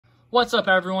What's up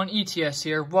everyone, ETS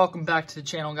here. Welcome back to the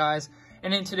channel, guys.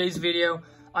 And in today's video,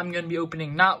 I'm going to be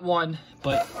opening not one,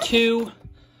 but two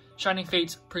Shining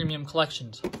Fates premium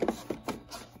collections.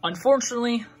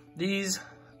 Unfortunately, these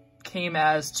came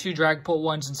as two Dragapult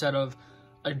ones instead of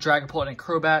a Dragapult and a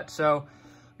Crobat, so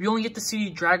we only get to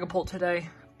see Dragapult today,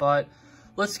 but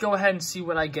let's go ahead and see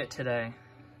what I get today.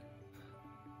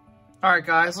 Alright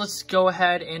guys, let's go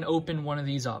ahead and open one of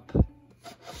these up.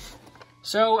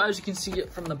 So, as you can see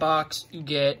it from the box, you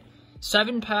get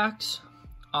 7 packs,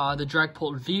 the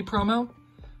Dragapult V promo,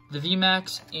 the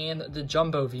VMAX, and the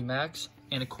Jumbo VMAX,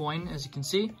 and a coin, as you can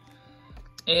see.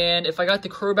 And if I got the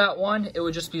Crobat one, it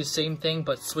would just be the same thing,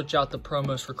 but switch out the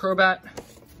promos for Crobat.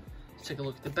 Let's take a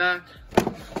look at the back.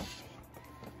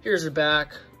 Here's the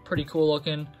back, pretty cool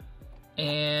looking.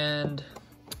 And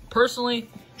personally,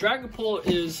 Dragapult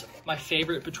is my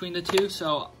favorite between the two,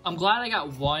 so I'm glad I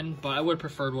got one, but I would have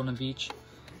preferred one of each.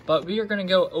 But we are going to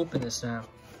go open this now.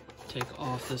 Take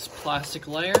off this plastic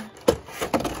layer.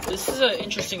 This is an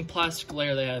interesting plastic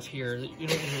layer they have here. You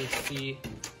don't usually see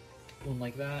one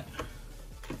like that.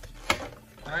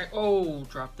 Alright, oh,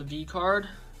 drop the V card.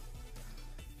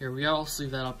 Here we go, I'll sleeve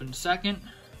that up in a second.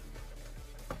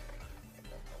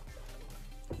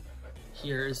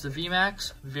 Here is the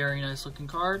VMAX, very nice looking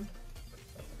card.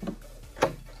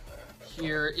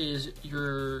 Here is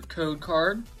your code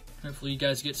card. Hopefully you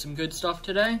guys get some good stuff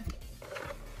today.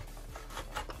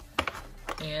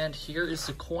 And here is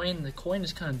the coin. The coin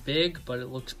is kind of big, but it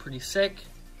looks pretty sick.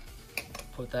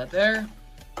 Put that there.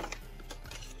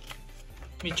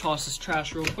 Let me toss this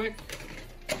trash real quick.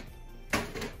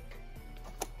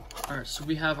 Alright, so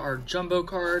we have our Jumbo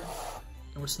card.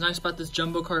 And what's nice about this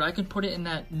Jumbo card, I can put it in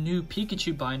that new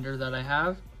Pikachu binder that I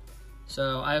have.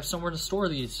 So I have somewhere to store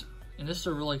these. And this is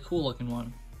a really cool looking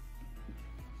one.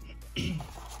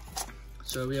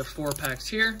 So we have 4 packs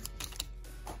here.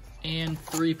 And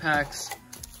 3 packs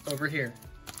over here.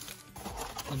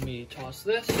 Let me toss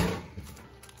this.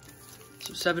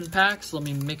 So 7 packs, let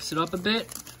me mix it up a bit.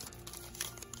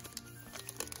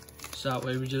 So that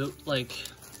way we do, like,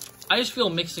 I just feel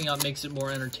mixing up makes it more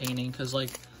entertaining, because,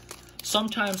 like,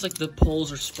 sometimes, like, the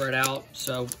pulls are spread out,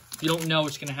 so you don't know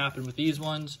what's going to happen with these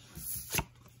ones.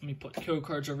 Let me put code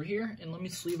cards over here, and let me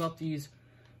sleeve up these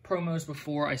promos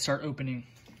before I start opening.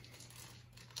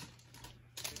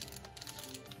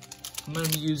 I'm going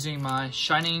to be using my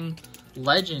Shining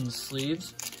Legends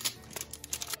sleeves.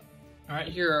 Alright,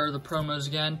 here are the promos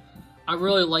again. I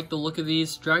really like the look of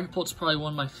these. Dragapult's probably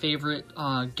one of my favorite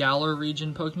Galar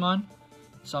region Pokemon,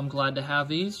 so I'm glad to have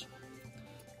these.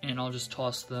 And I'll just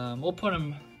toss them. We'll put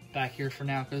them back here for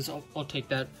now, because I'll take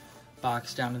that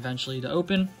box down eventually to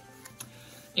open.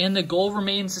 And the goal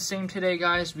remains the same today,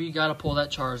 guys. We gotta pull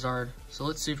that Charizard. So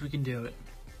let's see if we can do it.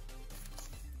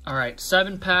 Alright,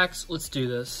 7 packs. Let's do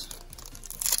this.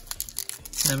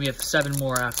 And then we have 7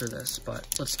 more after this, but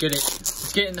let's get it.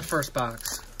 Let's get in the first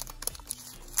box.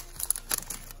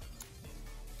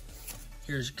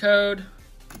 Here's your code.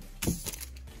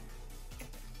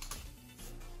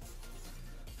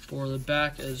 For the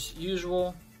back as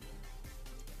usual.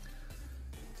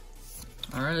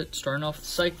 Alright, starting off with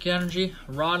Psychic Energy,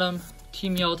 Rotom,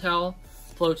 Team Yell Towel,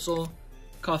 Floatzel,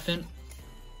 Cuffin,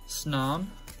 Snom,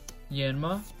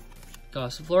 Yanma,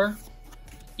 Gossifleur,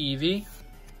 Eevee,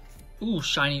 ooh,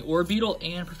 Shiny Orbeetle,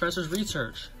 and Professor's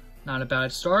Research. Not a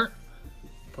bad start.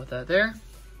 Put that there.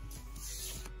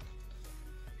 Let's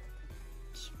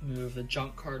move the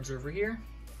junk cards over here.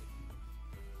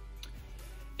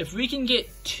 If we can get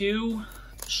 2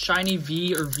 Shiny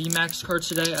V or VMAX cards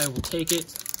today, I will take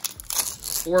it.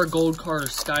 Or a gold card or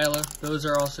Skyla. Those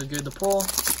are also good to pull.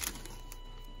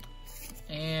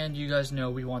 And you guys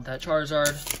know we want that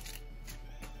Charizard.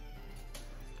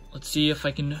 Let's see if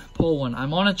I can pull one.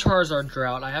 I'm on a Charizard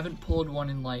drought. I haven't pulled one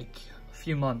in like a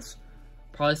few months.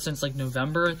 Probably since like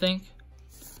November, I think.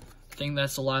 I think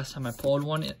that's the last time I pulled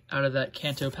one out of that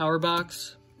Kanto Power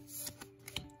Box.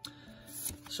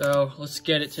 So let's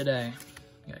get it today.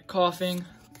 We got Coughing,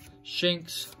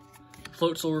 Shinx,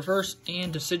 Floatzel Reverse,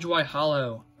 and Decidueye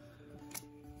Hollow.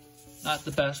 Not the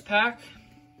best pack.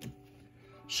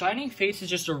 Shining Fates is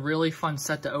just a really fun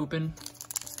set to open.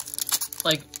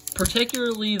 Like,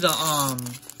 particularly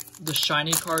the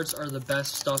shiny cards are the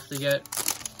best stuff to get.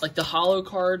 Like the hollow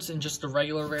cards and just the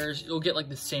regular rares, you'll get like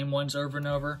the same ones over and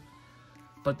over.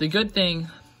 But the good thing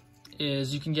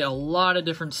is you can get a lot of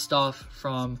different stuff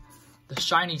from the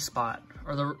shiny spot,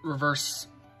 or the reverse,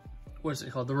 what is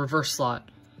it called? The reverse slot.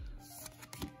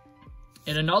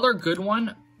 And another good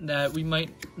one that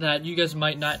you guys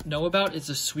might not know about is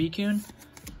the Suicune.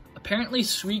 Apparently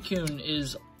Suicune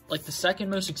is like the second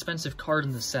most expensive card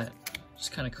in the set. It's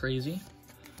kind of crazy.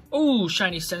 Oh,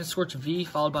 shiny Scorch V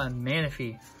followed by a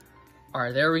Manaphy.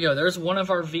 Alright, there we go. There's one of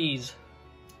our Vs.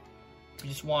 We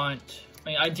just want... I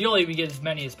mean, ideally we get as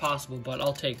many as possible, but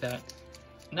I'll take that.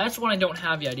 And that's one I don't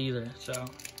have yet either, so...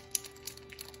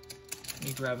 Let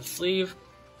me grab a sleeve.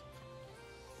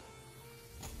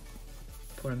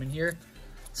 Put him in here.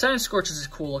 Scorch is a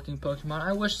cool looking Pokemon.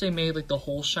 I wish they made like the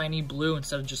whole shiny blue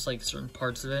instead of just like certain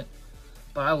parts of it.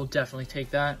 But I will definitely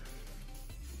take that.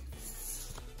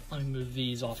 Let me move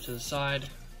these off to the side.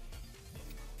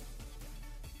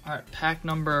 Alright, pack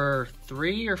number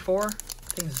 3 or 4? I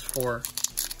think this is 4.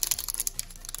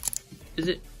 Is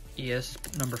it? Yes,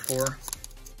 number 4.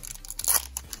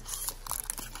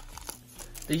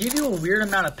 They give you a weird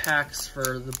amount of packs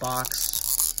for the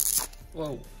box.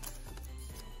 Whoa.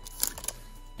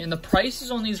 And the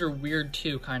prices on these are weird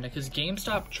too, kind of, because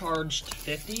GameStop charged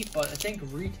 $50, but I think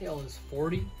retail is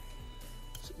 $40,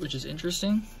 which is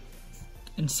interesting.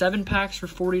 And 7 packs for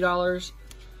 $40.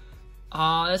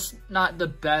 That's not the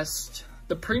best.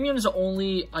 The premium is the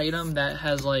only item that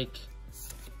has like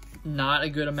not a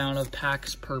good amount of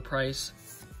packs per price,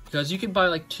 because you could buy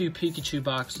like 2 Pikachu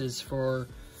boxes for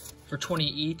 20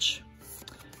 each,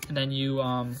 and then you what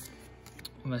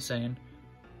am I saying?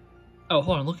 Oh,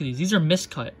 hold on, look at these. These are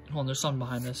miscut. Hold on, there's something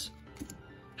behind this.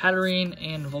 Hatterene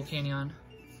and Volcanion.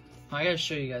 Oh, I gotta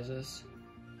show you guys this.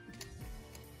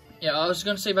 Yeah, I was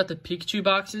gonna say about the Pikachu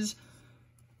boxes.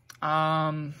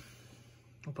 I'll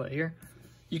put it here.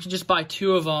 You can just buy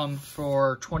 2 of them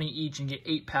for 20 each and get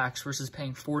 8 packs versus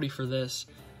paying 40 for this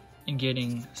and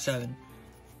getting 7.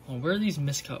 Well, where are these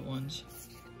miscut ones?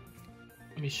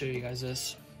 Let me show you guys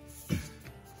this.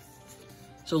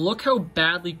 So look how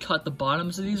badly cut the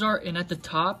bottoms of these are, and at the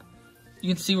top, you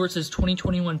can see where it says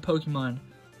 2021 Pokemon.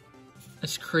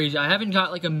 That's crazy. I haven't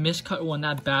got like a miscut one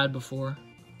that bad before.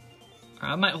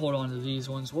 Right, I might hold on to these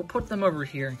ones. We'll put them over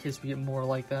here in case we get more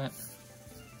like that.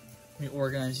 Let me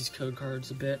organize these code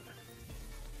cards a bit.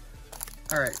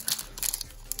 Alright.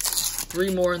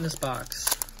 3 more in this box.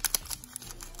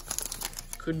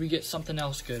 Could we get something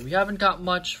else good? We haven't got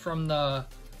much from the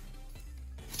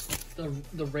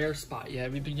rare spot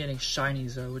yet. We've been getting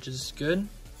shinies though, which is good.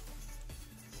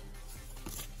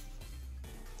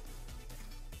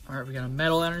 Alright, we got a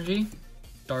Metal Energy,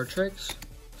 Dartrix,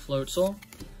 Floatzel,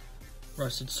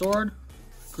 Rusted Sword,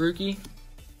 Grookey,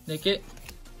 Nickit,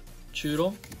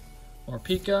 Choodle,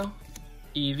 Morpeko,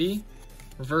 Eevee,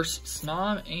 Reverse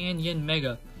Snom, and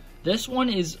Yanmega. This one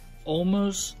is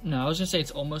almost, no, I was gonna say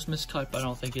it's almost miscut, but I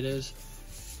don't think it is.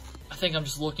 I think I'm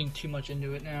just looking too much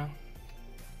into it now.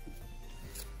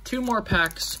 2 more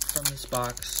packs from this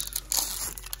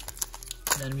box.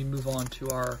 And then we move on to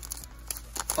our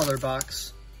other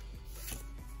box.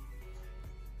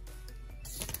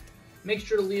 Make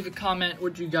sure to leave a comment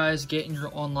what you guys get in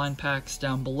your online packs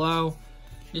down below.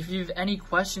 If you have any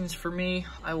questions for me,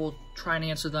 I will try and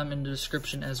answer them in the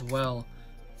description as well.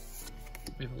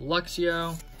 We have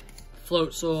Luxio,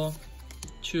 Floatzel,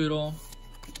 Choodle,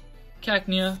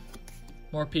 Cacnea,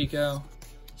 Morpeko,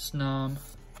 Snom,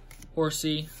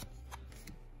 Horsey,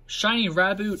 Shiny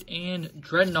Raboot, and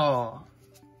Dreadnought.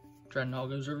 Dreadnought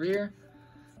goes over here.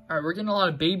 Alright, we're getting a lot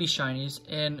of baby shinies,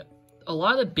 and a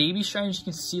lot of the baby shinies you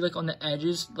can see like on the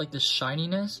edges, like the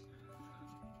shininess.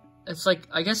 It's like,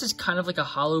 I guess it's kind of like a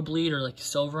hollow bleed or like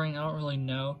silvering, I don't really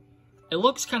know. It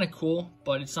looks kind of cool,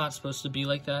 but it's not supposed to be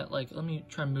like that. Like, let me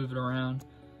try and move it around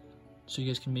so you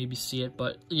guys can maybe see it.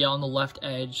 But yeah, on the left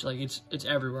edge, like it's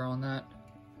everywhere on that.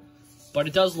 But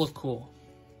it does look cool.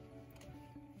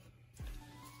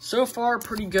 So far,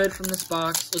 pretty good from this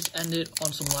box. Let's end it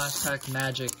on some last pack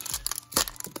magic.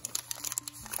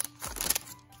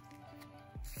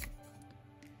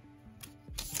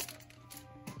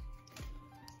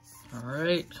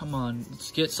 Alright, come on.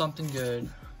 Let's get something good.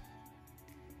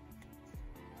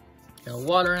 Got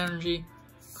Water Energy,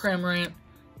 Cramorant,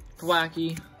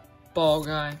 Thwackey, Ball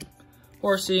Guy,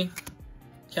 Horsey,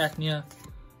 Cacnea,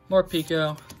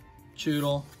 Morpeko,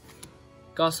 Choodle,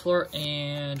 Gossifleur,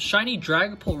 and Shiny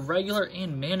Dragapult Regular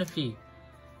and Manaphy.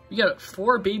 We got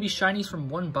 4 baby shinies from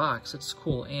 1 box. That's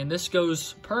cool. And this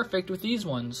goes perfect with these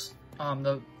ones.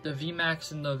 The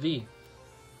VMAX and the V.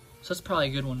 So that's probably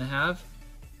a good one to have.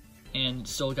 And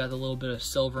still got a little bit of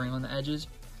silvering on the edges.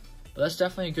 But that's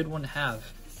definitely a good one to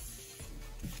have.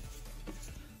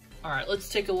 Alright, let's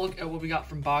take a look at what we got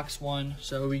from box 1.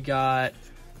 So we got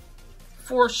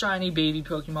 4 shiny baby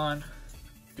Pokemon.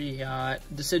 We got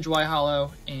Decidueye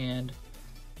Hollow and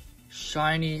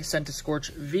Shiny Scorch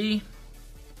V.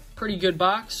 Pretty good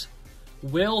box.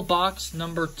 Will box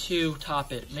number 2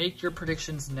 top it? Make your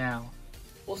predictions now.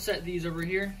 We'll set these over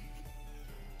here.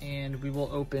 And we will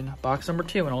open box number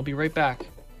 2, and I'll be right back.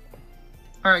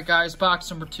 Alright guys, box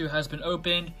number 2 has been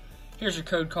opened. Here's your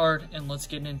code card, and let's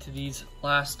get into these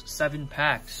last 7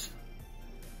 packs.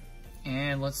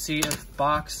 And let's see if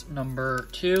box number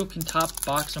 2 can top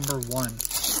box number 1.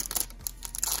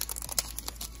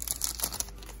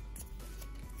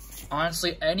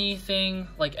 Honestly, anything,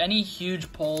 like any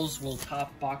huge pulls will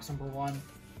top box number 1.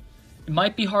 It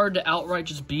might be hard to outright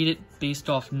just beat it based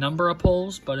off number of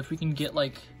pulls, but if we can get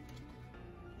like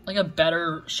a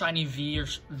better shiny V or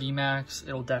VMAX,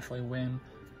 it'll definitely win.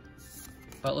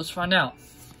 But let's find out.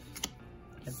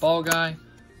 Get Ball Guy,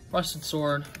 Rusted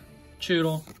Sword,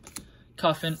 Choodle,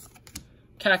 Cuffin,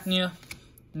 Cacnea,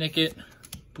 Nickit,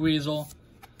 Buizel,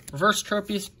 Reverse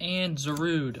Tropius, and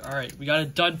Zarude. Alright, we got a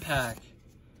dud pack.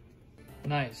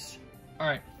 Nice.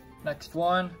 Alright, next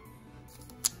one.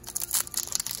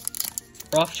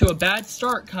 We're off to a bad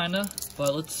start, kinda,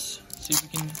 but let's see if we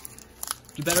can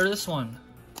do better this one.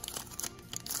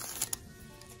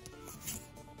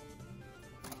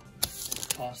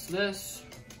 Toss this.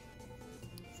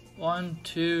 1,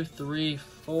 2, 3,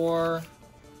 4.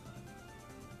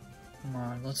 Come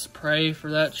on, let's pray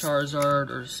for that Charizard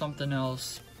or something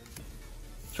else.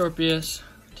 Tropius,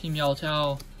 Team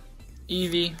Yellowtail,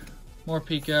 Eevee,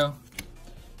 Morpeko,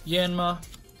 Yanma,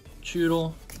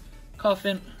 Choodle,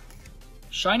 Cuffin,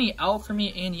 Shiny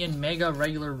Alchemy, and Yanmega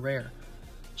Regular Rare.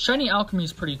 Shiny Alchemy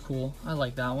is pretty cool. I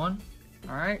like that one.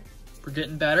 Alright, we're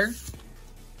getting better.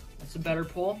 That's a better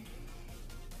pull.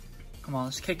 Come on,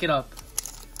 let's kick it up.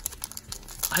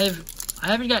 I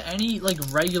haven't got any like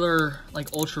regular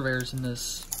like ultra rares in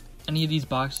any of these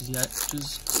boxes yet, which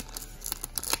is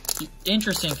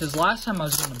interesting because last time I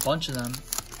was getting a bunch of them.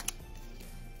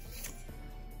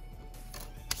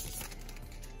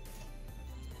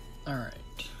 Alright.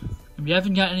 We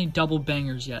haven't got any double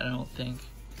bangers yet, I don't think.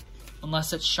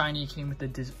 Unless that shiny came with the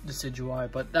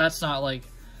Decidueye, but that's not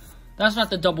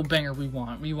the double banger we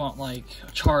want. We want like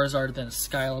a Charizard, then a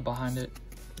Skyla behind it.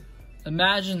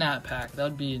 Imagine that pack. That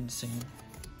would be insane.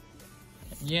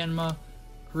 Yanma,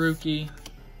 Grookey,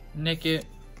 Nickit,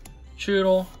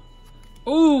 Choodle.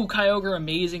 Ooh, Kyogre,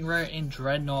 Amazing Rare, and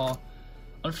Dreadnought.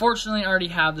 Unfortunately, I already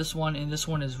have this one, and this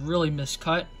one is really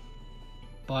miscut.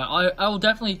 But I will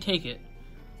definitely take it.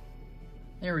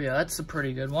 There we go. That's a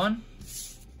pretty good one.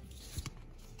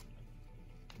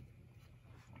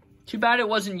 Too bad it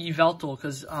wasn't Yveltal,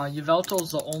 because Yveltal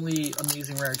is the only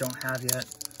Amazing Rare I don't have yet.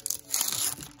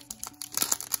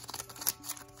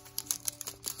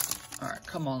 Alright,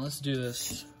 come on, let's do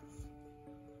this.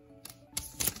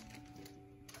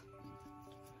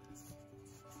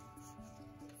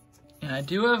 And I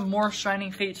do have more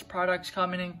Shining Fates products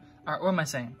coming. Alright, what am I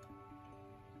saying?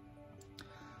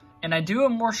 And I do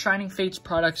have more Shining Fates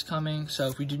products coming, so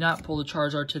if we do not pull the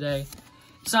Charizard today,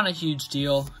 it's not a huge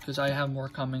deal, because I have more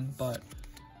coming, but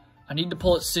I need to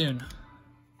pull it soon.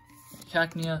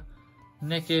 Cacnea,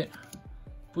 Nickit,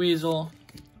 Buizel,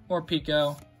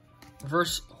 Morpeko,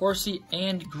 Reverse Horsey,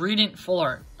 and Greedent Full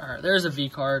Art. Alright, there's a V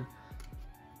card.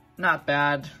 Not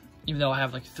bad, even though I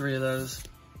have like 3 of those.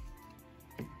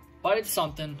 But it's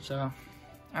something, so.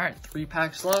 Alright, 3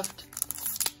 packs left.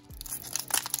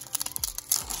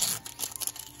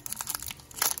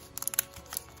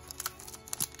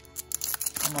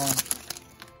 Come on.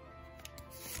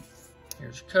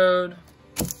 Here's code.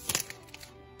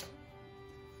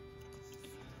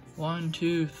 1,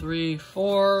 2, 3,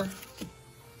 4.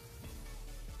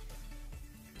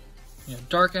 You know,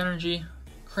 Dark Energy,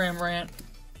 Cramorant,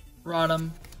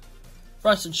 Rotom,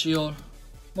 Rusted Shield,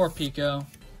 Morpeko,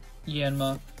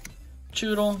 Yanma,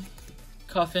 Choodle,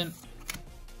 Cuffin,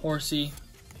 Horsey,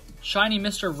 Shiny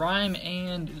Mr. Rhyme,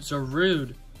 and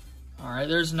Zarude. Alright,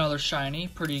 there's another shiny.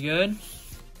 Pretty good.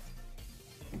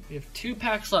 We have 2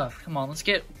 packs left. Come on, let's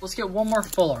get one more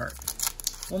full art.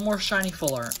 One more shiny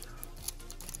full art.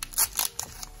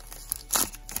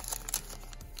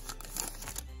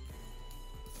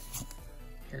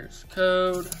 Here's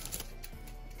code.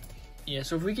 Yeah,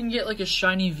 so if we can get like a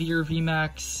shiny V or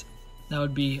VMAX, that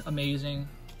would be amazing.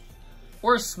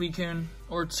 Or a Suicune,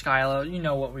 or Skyla. You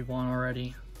know what we want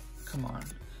already. Come on.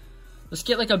 Let's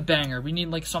get like a banger. We need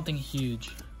like something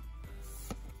huge.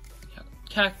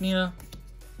 Cacnea,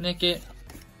 Nickit,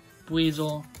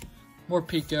 Buizel,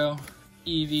 Morpeko,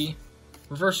 Eevee,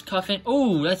 Reverse Cuffin.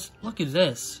 Oh, look at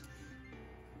this.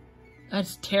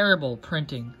 That's terrible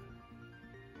printing.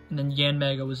 And then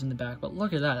Yanmega was in the back, but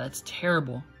look at that. That's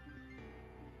terrible.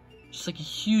 Just like a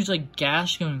huge like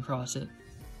gash going across it.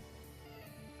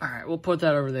 Alright, we'll put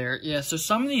that over there. Yeah, so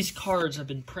some of these cards have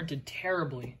been printed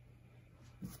terribly.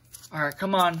 Alright,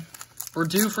 come on. We're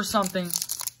due for something.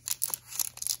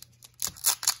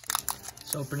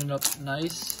 Let's open it up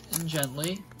nice and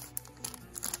gently.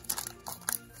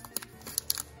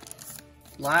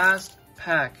 Last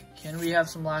pack. Can we have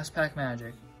some last pack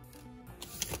magic?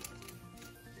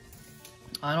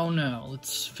 I don't know.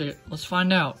 Let's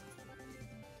find out.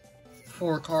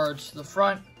 4 cards to the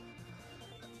front.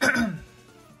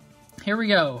 Here we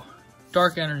go.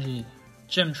 Dark Energy.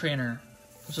 Gym Trainer.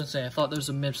 I was gonna say, I thought there was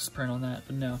a misprint on that,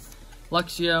 but no.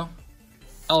 Luxio.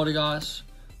 Eldegoss.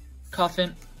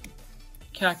 Cuffin.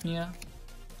 Cacnea.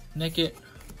 Nickit.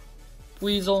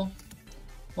 Weasel.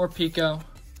 Morpeko.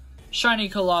 Shiny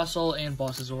Colossal, and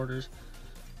Boss's Orders.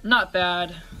 Not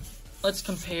bad. Let's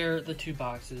compare the 2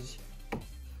 boxes.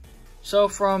 So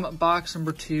from box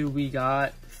number 2, we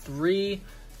got 3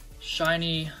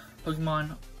 shiny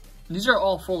Pokemon. These are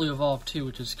all fully evolved too,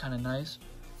 which is kind of nice.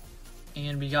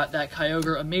 And we got that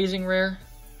Kyogre Amazing Rare.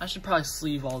 I should probably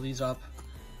sleeve all these up,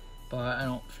 but I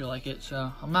don't feel like it,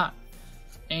 so I'm not.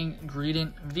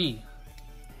 Ingredient V.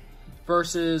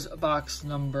 Versus box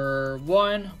number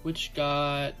 1, which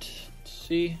got, let's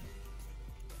see.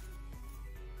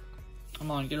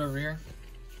 Come on, get over here.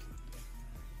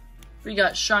 We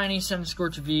got Shiny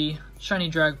Centiskorch V,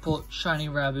 Shiny Dragapult, Shiny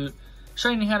Raboot,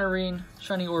 Shiny Hatterene,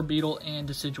 Shiny Orbeetle, and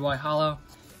Decidueye Hollow.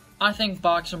 I think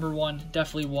box number 1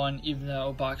 definitely won, even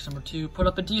though box number 2 put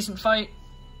up a decent fight.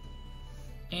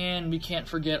 And we can't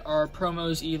forget our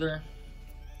promos either.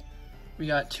 We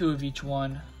got 2 of each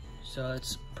one, so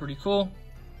that's pretty cool.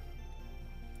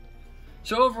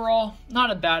 So overall, not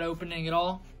a bad opening at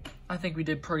all. I think we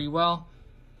did pretty well.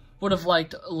 Would have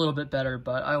liked a little bit better,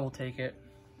 but I will take it.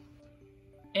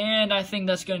 And I think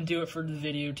that's going to do it for the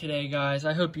video today, guys.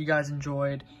 I hope you guys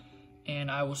enjoyed,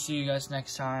 and I will see you guys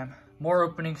next time. More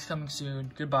openings coming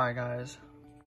soon. Goodbye, guys.